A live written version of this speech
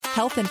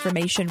Health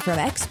information from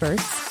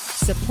experts,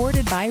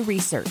 supported by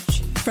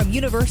research. From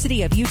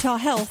University of Utah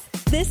Health,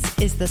 this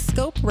is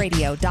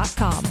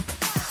thescoperadio.com.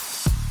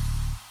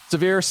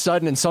 Severe,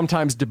 sudden, and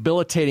sometimes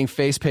debilitating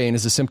face pain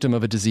is a symptom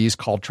of a disease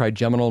called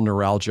trigeminal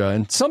neuralgia.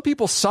 And some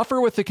people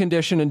suffer with the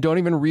condition and don't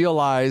even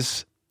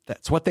realize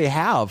that's what they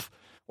have.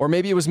 Or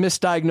maybe it was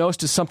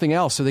misdiagnosed as something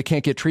else, so they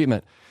can't get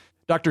treatment.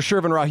 Dr.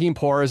 Shervin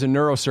Rahimpour is a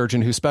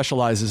neurosurgeon who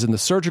specializes in the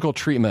surgical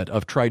treatment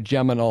of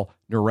trigeminal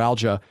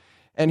neuralgia.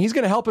 And he's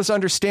going to help us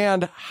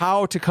understand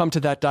how to come to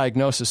that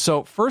diagnosis.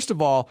 So first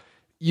of all,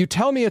 you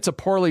tell me it's a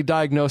poorly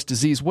diagnosed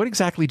disease. What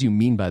exactly do you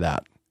mean by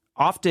that?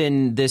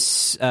 Often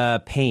this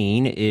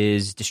pain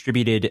is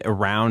distributed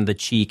around the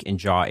cheek and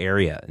jaw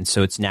area. And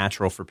so it's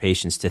natural for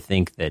patients to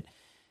think that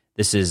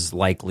this is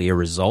likely a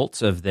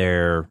result of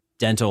their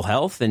dental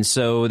health. And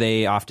so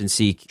they often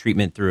seek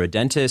treatment through a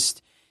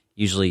dentist,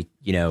 usually,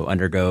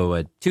 undergo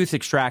a tooth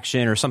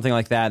extraction or something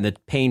like that, and the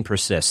pain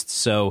persists.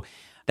 So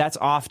that's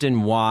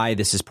often why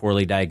this is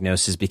poorly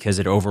diagnosed, is because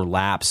it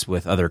overlaps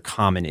with other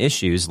common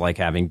issues like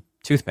having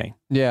tooth pain.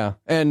 Yeah.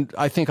 And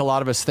I think a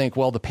lot of us think,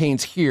 well, the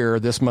pain's here.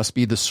 This must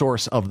be the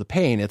source of the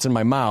pain. It's in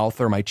my mouth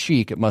or my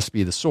cheek. It must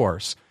be the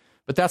source.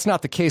 But that's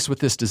not the case with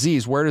this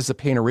disease. Where does the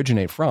pain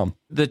originate from?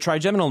 The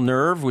trigeminal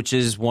nerve, which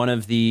is one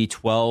of the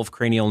 12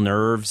 cranial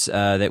nerves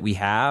that we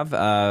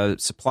have,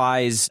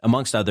 supplies,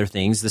 amongst other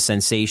things, the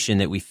sensation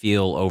that we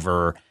feel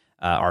over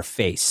our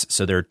face.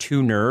 So there are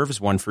two nerves,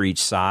 one for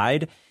each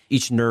side.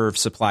 Each nerve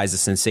supplies a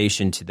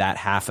sensation to that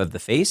half of the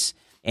face.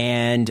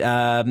 And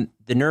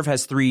the nerve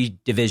has three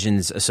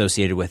divisions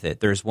associated with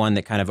it. There's one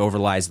that kind of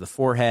overlies the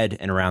forehead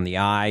and around the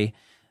eye.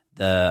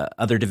 The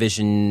other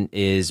division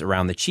is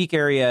around the cheek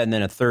area, and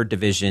then a third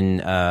division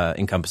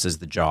encompasses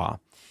the jaw.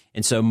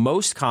 And so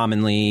most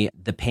commonly,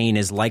 the pain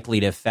is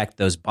likely to affect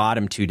those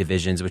bottom two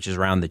divisions, which is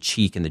around the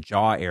cheek and the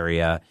jaw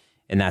area,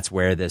 and that's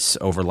where this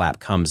overlap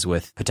comes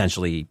with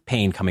potentially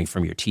pain coming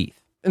from your teeth.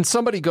 And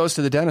somebody goes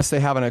to the dentist, they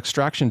have an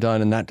extraction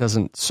done, and that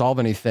doesn't solve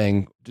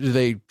anything. Do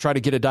they try to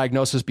get a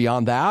diagnosis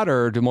beyond that,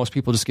 or do most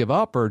people just give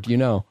up, or do you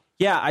know?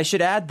 Yeah, I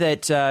should add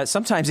that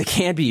sometimes it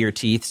can be your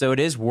teeth, so it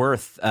is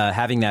worth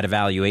having that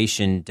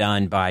evaluation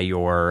done by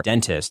your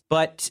dentist.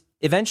 But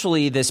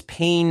eventually, this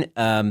pain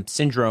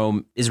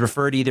syndrome is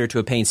referred either to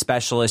a pain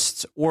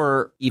specialist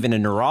or even a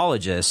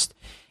neurologist.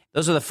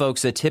 Those are the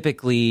folks that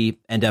typically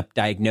end up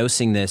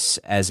diagnosing this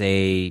as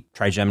a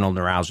trigeminal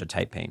neuralgia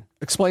type pain.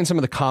 Explain some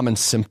of the common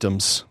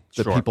symptoms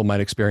that people might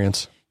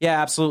experience.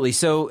 Yeah, absolutely.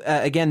 So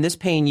again, this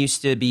disease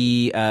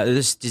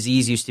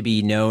used to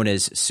be known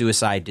as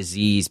suicide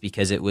disease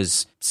because it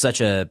was such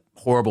a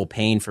horrible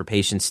pain for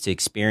patients to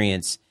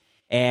experience.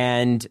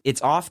 And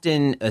it's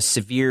often a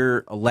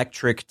severe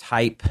electric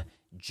type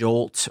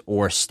jolt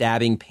or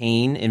stabbing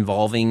pain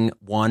involving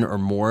one or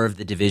more of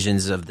the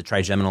divisions of the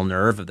trigeminal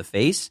nerve of the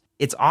face.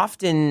 It's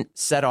often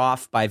set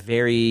off by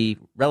very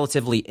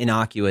relatively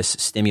innocuous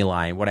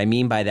stimuli. And what I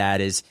mean by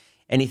that is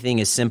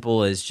anything as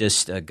simple as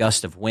just a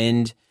gust of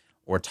wind,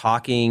 or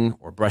talking,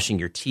 or brushing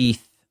your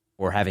teeth,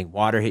 or having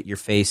water hit your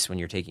face when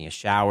you're taking a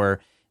shower.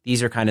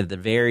 These are kind of the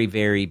very,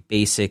 very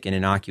basic and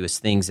innocuous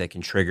things that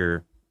can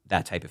trigger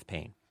that type of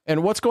pain.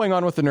 And what's going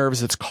on with the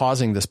nerves that's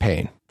causing this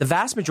pain? The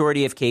vast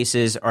majority of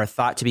cases are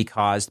thought to be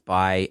caused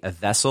by a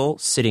vessel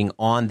sitting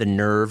on the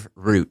nerve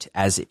root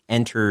as it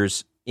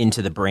enters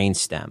into the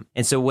brainstem.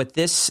 And so what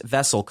this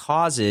vessel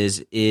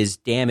causes is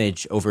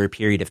damage over a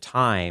period of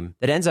time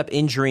that ends up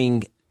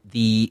injuring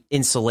the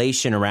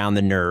insulation around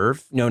the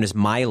nerve, known as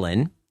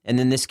myelin, and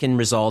then this can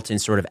result in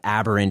sort of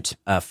aberrant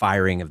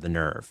firing of the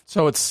nerve.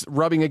 So it's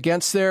rubbing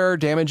against there,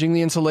 damaging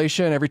the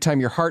insulation every time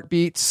your heart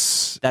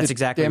beats. That's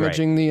exactly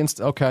damaging right.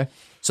 Okay.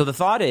 So the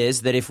thought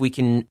is that if we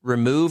can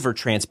remove or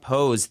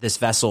transpose this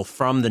vessel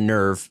from the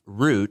nerve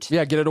root,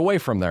 get it away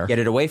from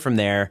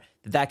there.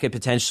 That could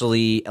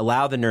potentially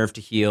allow the nerve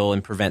to heal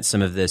and prevent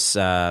some of this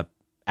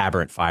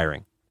aberrant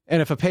firing.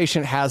 And if a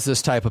patient has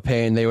this type of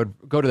pain, they would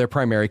go to their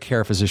primary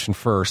care physician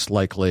first,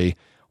 likely.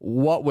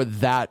 What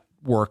would that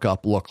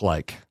workup look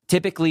like?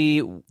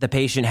 Typically, the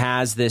patient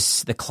has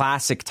the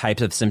classic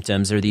types of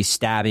symptoms are these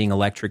stabbing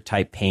electric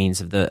type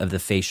pains of the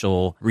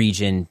facial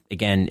region,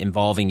 again,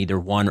 involving either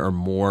one or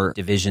more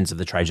divisions of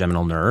the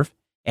trigeminal nerve.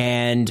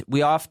 And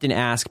we often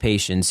ask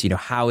patients,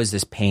 how is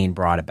this pain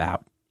brought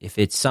about? If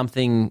it's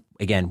something,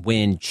 again,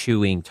 wind,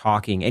 chewing,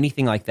 talking,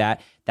 anything like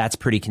that, that's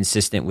pretty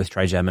consistent with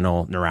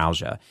trigeminal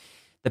neuralgia.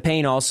 The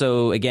pain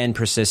also, again,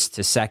 persists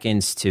to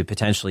seconds to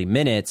potentially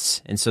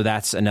minutes. And so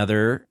that's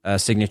another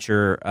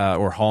signature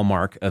or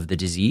hallmark of the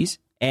disease.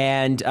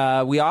 And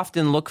we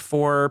often look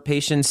for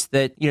patients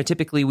that,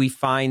 typically we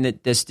find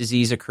that this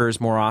disease occurs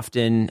more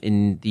often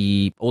in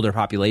the older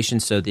population.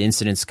 So the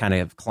incidence kind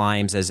of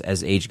climbs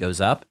as age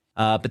goes up.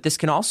 But this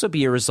can also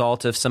be a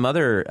result of some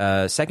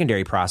other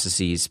secondary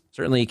processes.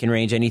 Certainly it can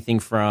range anything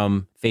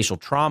from facial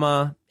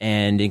trauma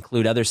and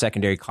include other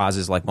secondary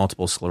causes like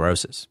multiple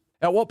sclerosis.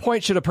 At what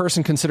point should a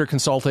person consider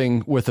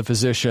consulting with a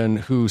physician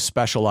who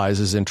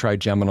specializes in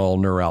trigeminal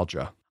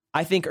neuralgia?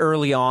 I think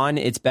early on,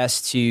 it's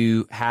best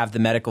to have the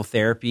medical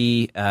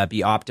therapy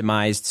be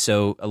optimized.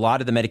 So a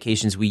lot of the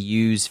medications we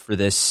use for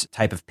this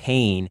type of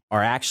pain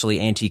are actually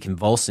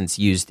anticonvulsants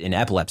used in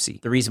epilepsy.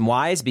 The reason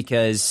why is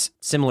because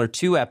similar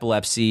to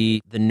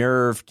epilepsy, the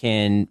nerve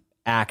can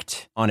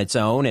act on its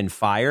own and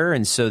fire.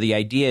 And so the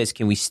idea is,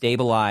 can we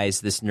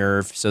stabilize this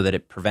nerve so that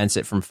it prevents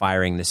it from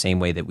firing the same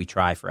way that we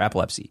try for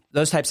epilepsy?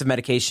 Those types of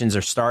medications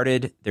are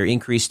started, they're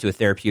increased to a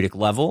therapeutic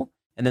level,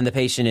 and then the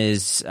patient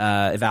is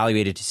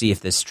evaluated to see if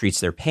this treats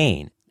their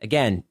pain.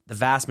 Again, the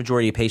vast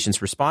majority of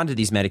patients respond to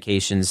these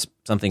medications,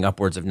 something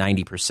upwards of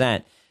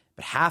 90%,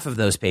 but half of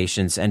those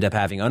patients end up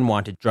having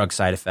unwanted drug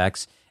side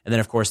effects. And then,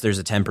 of course, there's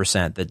a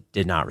 10% that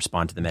did not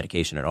respond to the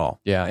medication at all.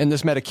 Yeah. And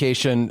this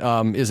medication,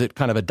 is it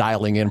kind of a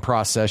dialing in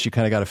process? You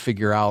kind of got to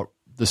figure out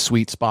the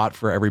sweet spot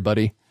for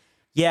everybody?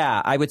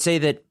 Yeah, I would say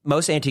that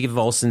most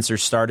anticonvulsants are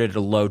started at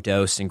a low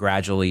dose and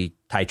gradually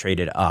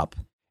titrated up.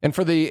 And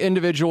for the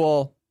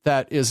individual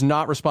that is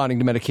not responding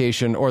to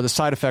medication, or the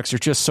side effects are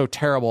just so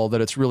terrible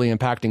that it's really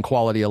impacting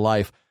quality of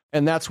life,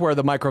 and that's where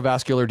the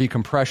microvascular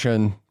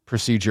decompression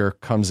procedure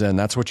comes in.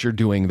 That's what you're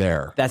doing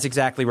there. That's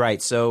exactly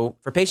right. So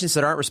for patients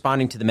that aren't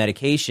responding to the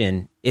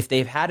medication, if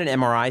they've had an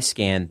MRI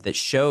scan that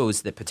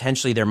shows that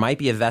potentially there might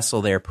be a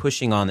vessel there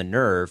pushing on the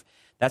nerve,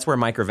 that's where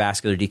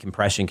microvascular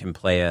decompression can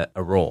play a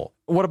role.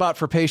 What about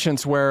for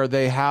patients where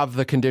they have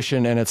the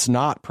condition and it's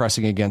not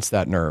pressing against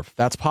that nerve?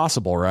 That's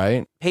possible,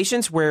 right?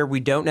 Patients where we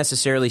don't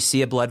necessarily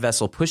see a blood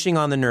vessel pushing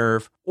on the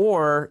nerve,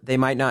 or they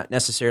might not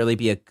necessarily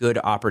be a good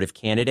operative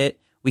candidate,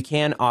 we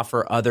can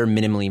offer other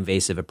minimally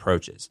invasive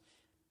approaches.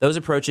 Those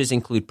approaches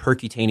include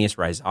percutaneous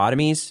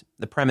rhizotomies.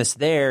 The premise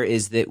there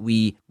is that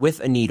we, with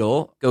a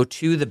needle, go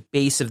to the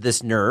base of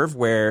this nerve,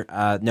 where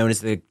known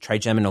as the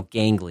trigeminal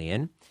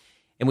ganglion,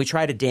 and we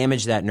try to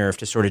damage that nerve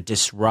to sort of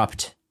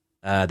disrupt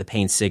the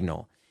pain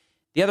signal.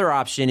 The other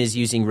option is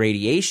using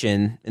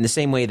radiation in the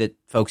same way that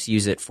folks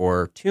use it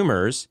for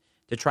tumors,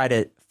 to try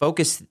to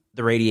focus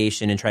the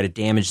radiation and try to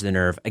damage the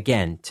nerve,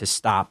 again, to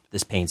stop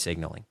this pain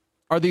signaling.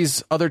 Are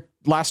these other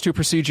last two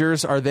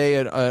procedures, are they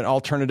an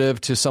alternative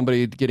to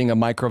somebody getting a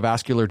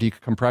microvascular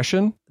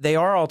decompression? They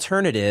are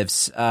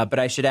alternatives, but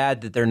I should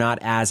add that they're not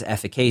as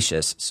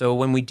efficacious. So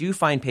when we do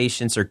find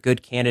patients are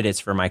good candidates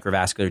for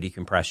microvascular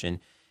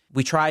decompression,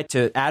 we try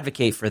to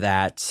advocate for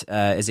that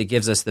as it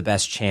gives us the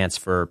best chance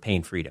for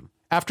pain freedom.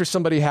 After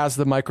somebody has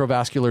the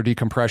microvascular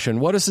decompression,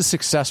 what is the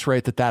success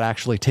rate that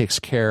actually takes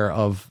care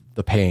of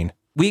the pain?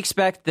 We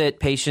expect that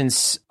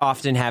patients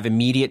often have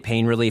immediate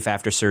pain relief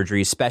after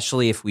surgery,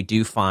 especially if we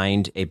do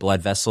find a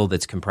blood vessel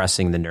that's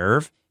compressing the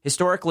nerve.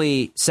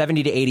 Historically,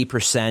 70 to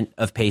 80%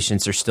 of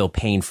patients are still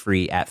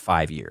pain-free at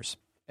 5 years.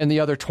 And the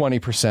other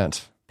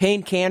 20%?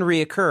 Pain can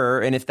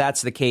reoccur, and if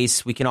that's the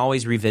case, we can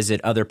always revisit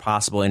other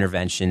possible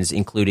interventions,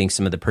 including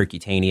some of the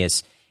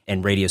percutaneous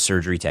and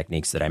radiosurgery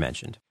techniques that I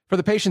mentioned. For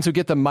the patients who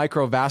get the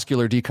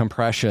microvascular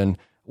decompression,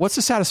 what's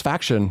the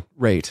satisfaction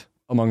rate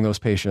among those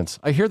patients?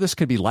 I hear this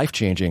could be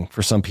life-changing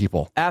for some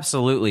people.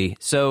 Absolutely.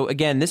 So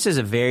again, this is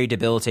a very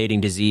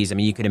debilitating disease. I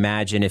mean, you can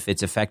imagine if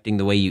it's affecting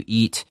the way you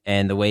eat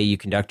and the way you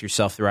conduct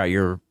yourself throughout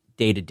your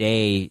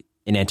day-to-day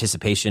in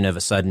anticipation of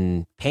a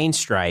sudden pain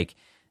strike,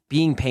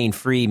 being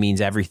pain-free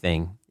means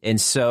everything. And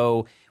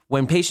so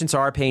when patients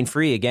are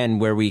pain-free, again,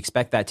 where we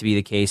expect that to be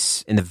the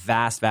case in the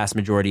vast, vast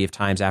majority of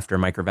times after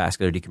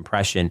microvascular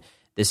decompression,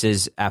 this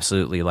is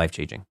absolutely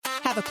life-changing.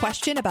 Have a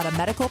question about a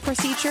medical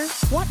procedure?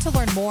 Want to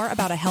learn more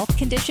about a health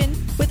condition?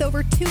 With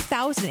over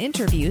 2,000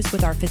 interviews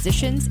with our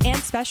physicians and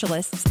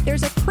specialists,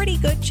 there's a pretty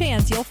good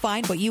chance you'll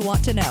find what you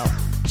want to know.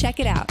 Check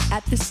it out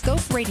at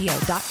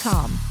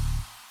thescoperadio.com.